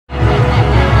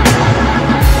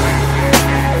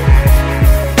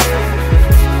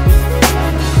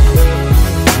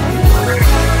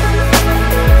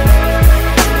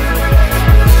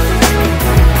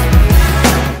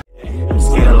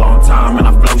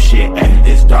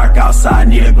outside,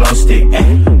 need a glow stick,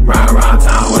 ayy. Ride around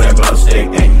town with a glow stick,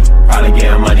 ayy. Probably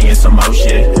getting money and some more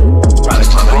shit. Probably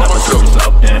climbing up a super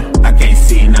slope then. I can't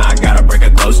see now, I gotta break a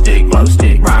glow stick, glow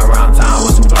stick. Ride around town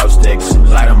with some glow sticks.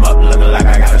 Light them up, looking like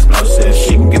I got explosives.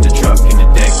 She can get the truck in the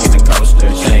deck in the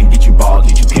coaster. She ain't get you balls,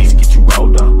 get you case, get you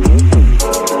rolled up.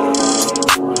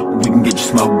 We can get you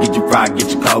smoke, get you fried,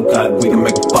 get you cold cut. We can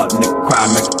make a fuck nigga cry,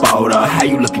 make a fold up. How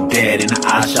you looking dead in the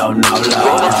eye, show no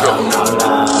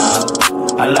love.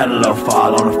 I let a little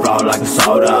fall on the floor like a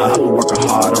soda. I been working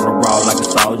hard on the road like a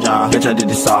soldier. Bitch, I did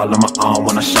this all on my own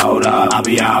when I showed up. I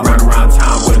be out running around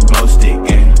town with a glow stick,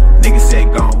 yeah. Nigga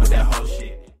said gon'